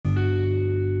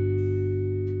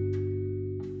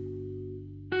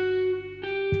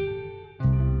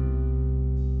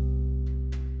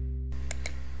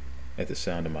At the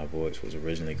Sound of My Voice was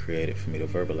originally created for me to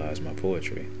verbalize my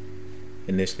poetry.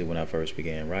 Initially, when I first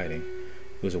began writing,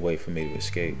 it was a way for me to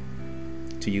escape.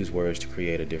 To use words to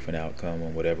create a different outcome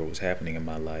when whatever was happening in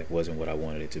my life wasn't what I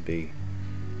wanted it to be.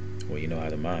 Well, you know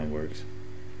how the mind works.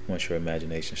 Once your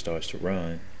imagination starts to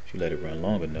run, if you let it run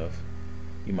long enough,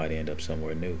 you might end up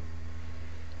somewhere new.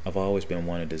 I've always been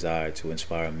one and desired to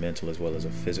inspire mental as well as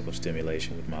a physical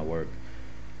stimulation with my work.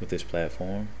 With this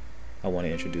platform, I want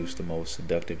to introduce the most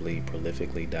seductively,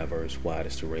 prolifically diverse,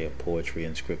 widest array of poetry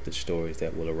and scripted stories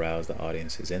that will arouse the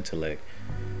audience's intellect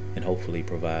and hopefully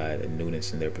provide a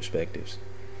newness in their perspectives.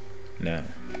 Now,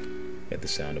 at the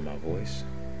sound of my voice,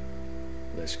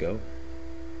 let's go.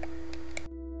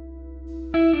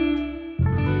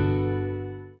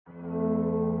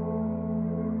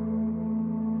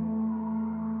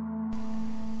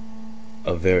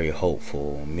 A very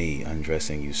hopeful me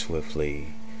undressing you swiftly,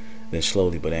 then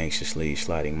slowly but anxiously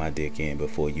sliding my dick in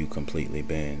before you completely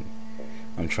bend.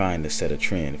 I'm trying to set a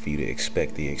trend for you to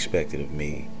expect the expected of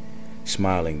me,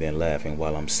 smiling then laughing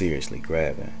while I'm seriously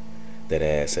grabbing that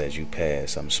ass as you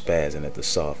pass. I'm spazzing at the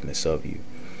softness of you,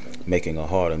 making a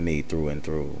heart of me through and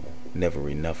through, never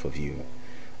enough of you.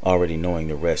 Already knowing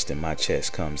the rest in my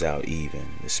chest comes out even,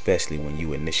 especially when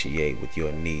you initiate with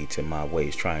your knee to my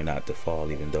waist, trying not to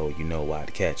fall even though you know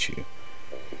I'd catch you.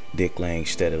 Dick laying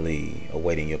steadily,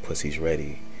 awaiting your pussy's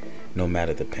ready. No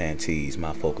matter the panties,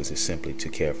 my focus is simply to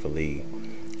carefully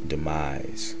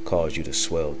demise, cause you to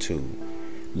swell too,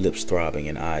 lips throbbing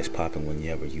and eyes popping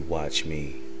whenever you watch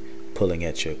me, pulling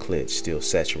at your clit, still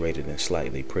saturated and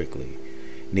slightly prickly,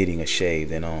 needing a shave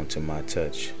then on to my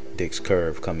touch. Dick's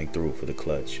curve coming through for the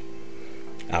clutch.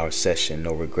 Our session,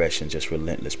 no regression, just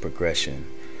relentless progression.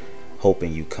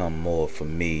 Hoping you come more for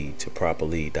me to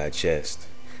properly digest.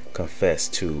 Confess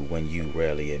to when you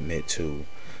rarely admit to.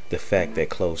 The fact that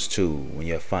close to when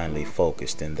you're finally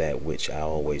focused in that which I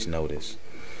always notice.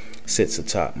 Sits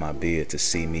atop my beard to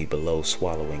see me below,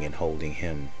 swallowing and holding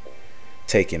him.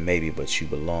 Taking maybe, but you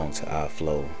belong to our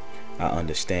flow. Our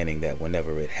understanding that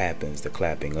whenever it happens, the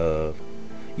clapping of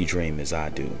you dream as I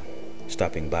do,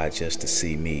 stopping by just to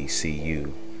see me, see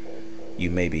you.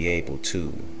 You may be able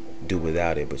to do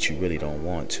without it, but you really don't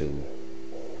want to.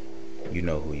 You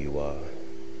know who you are,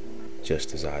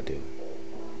 just as I do.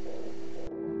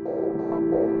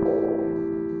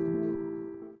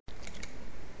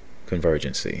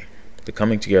 Convergency, the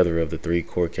coming together of the three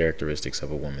core characteristics of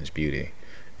a woman's beauty: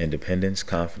 independence,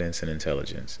 confidence, and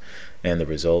intelligence, and the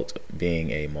result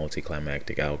being a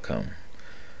multiclimactic outcome.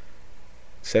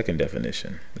 Second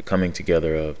definition, the coming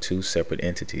together of two separate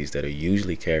entities that are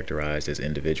usually characterized as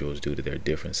individuals due to their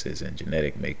differences in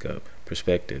genetic makeup,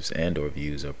 perspectives, and/or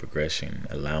views of progression,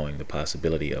 allowing the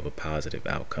possibility of a positive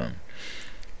outcome.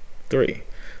 3.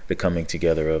 The coming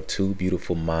together of two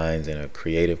beautiful minds in a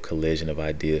creative collision of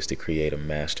ideas to create a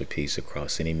masterpiece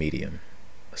across any medium,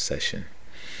 a session.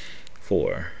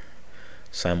 4.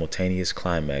 Simultaneous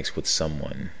climax with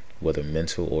someone, whether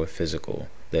mental or physical,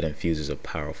 that infuses a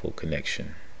powerful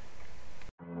connection.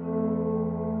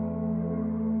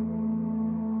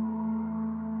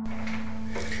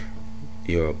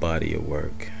 You're a body of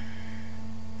work.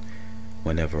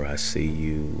 Whenever I see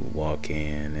you walk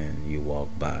in and you walk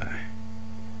by,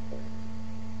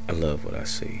 I love what I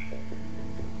see.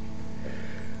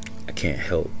 I can't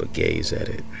help but gaze at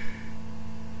it.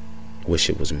 Wish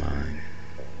it was mine.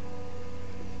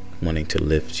 Wanting to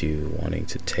lift you, wanting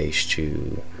to taste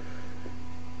you,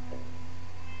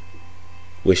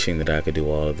 wishing that I could do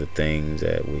all of the things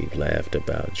that we've laughed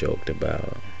about, joked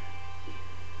about.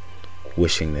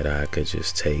 Wishing that I could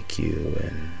just take you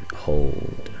and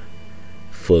hold,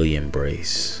 fully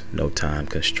embrace, no time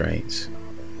constraints.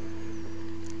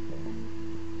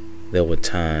 There were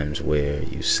times where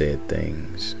you said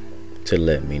things to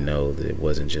let me know that it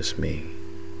wasn't just me.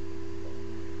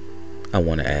 I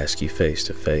want to ask you face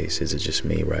to face, is it just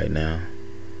me right now?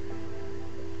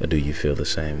 Or do you feel the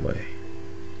same way?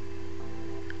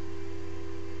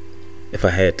 If I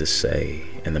had to say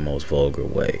in the most vulgar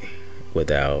way,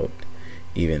 without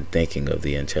even thinking of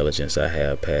the intelligence I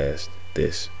have past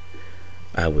this,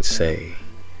 I would say,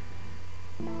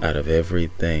 out of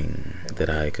everything that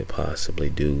I could possibly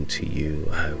do to you,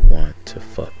 I want to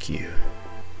fuck you.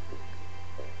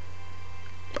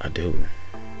 I do.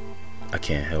 I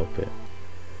can't help it.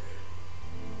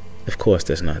 Of course,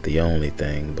 that's not the only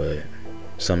thing, but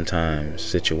sometimes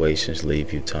situations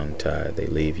leave you tongue-tied. They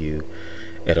leave you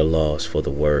at a loss for the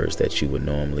words that you would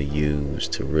normally use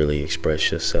to really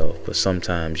express yourself. But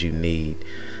sometimes you need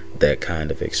that kind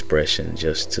of expression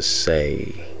just to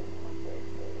say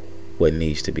what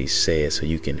needs to be said so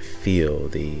you can feel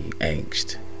the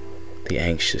angst, the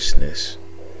anxiousness,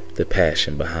 the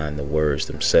passion behind the words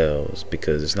themselves,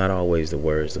 because it's not always the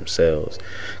words themselves.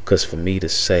 Because for me to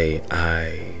say,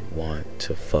 I want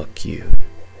to fuck you,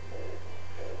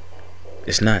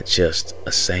 it's not just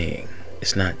a saying.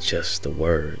 It's not just the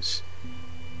words.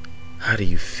 How do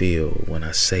you feel when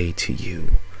I say to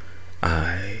you,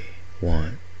 I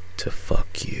want to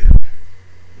fuck you?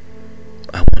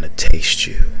 I want to taste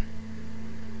you.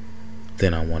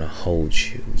 Then I want to hold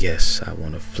you. Yes, I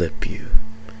want to flip you.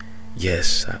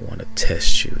 Yes, I want to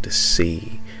test you to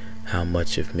see how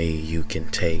much of me you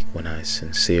can take when I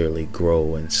sincerely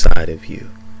grow inside of you.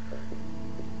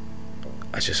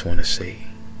 I just want to see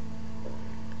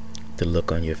the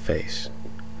look on your face,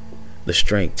 the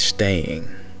strength staying,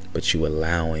 but you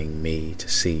allowing me to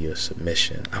see your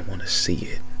submission. I want to see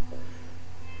it.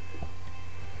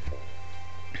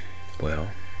 Well,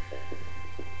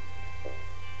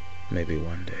 maybe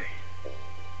one day.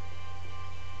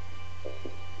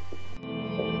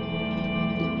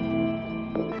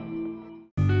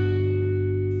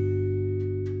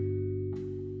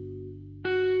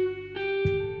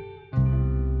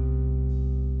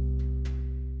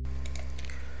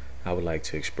 I would like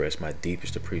to express my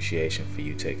deepest appreciation for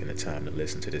you taking the time to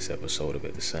listen to this episode of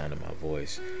At the Sound of My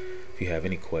Voice. If you have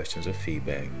any questions or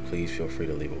feedback, please feel free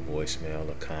to leave a voicemail,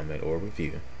 a comment, or a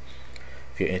review.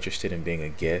 If you're interested in being a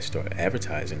guest or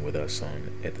advertising with us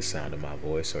on At the Sound of My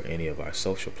Voice or any of our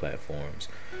social platforms,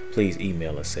 please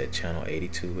email us at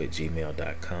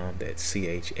channel82@gmail.com. That's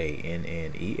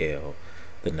CHANNEL,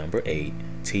 the number 8,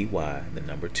 TY, the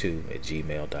number 2 at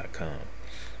gmail.com.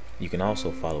 You can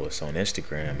also follow us on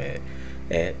Instagram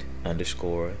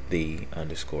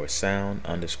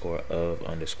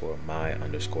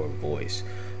at_the_sound_of_my_voice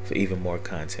for even more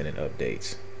content and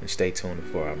updates. And stay tuned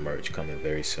for our merch coming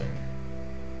very soon.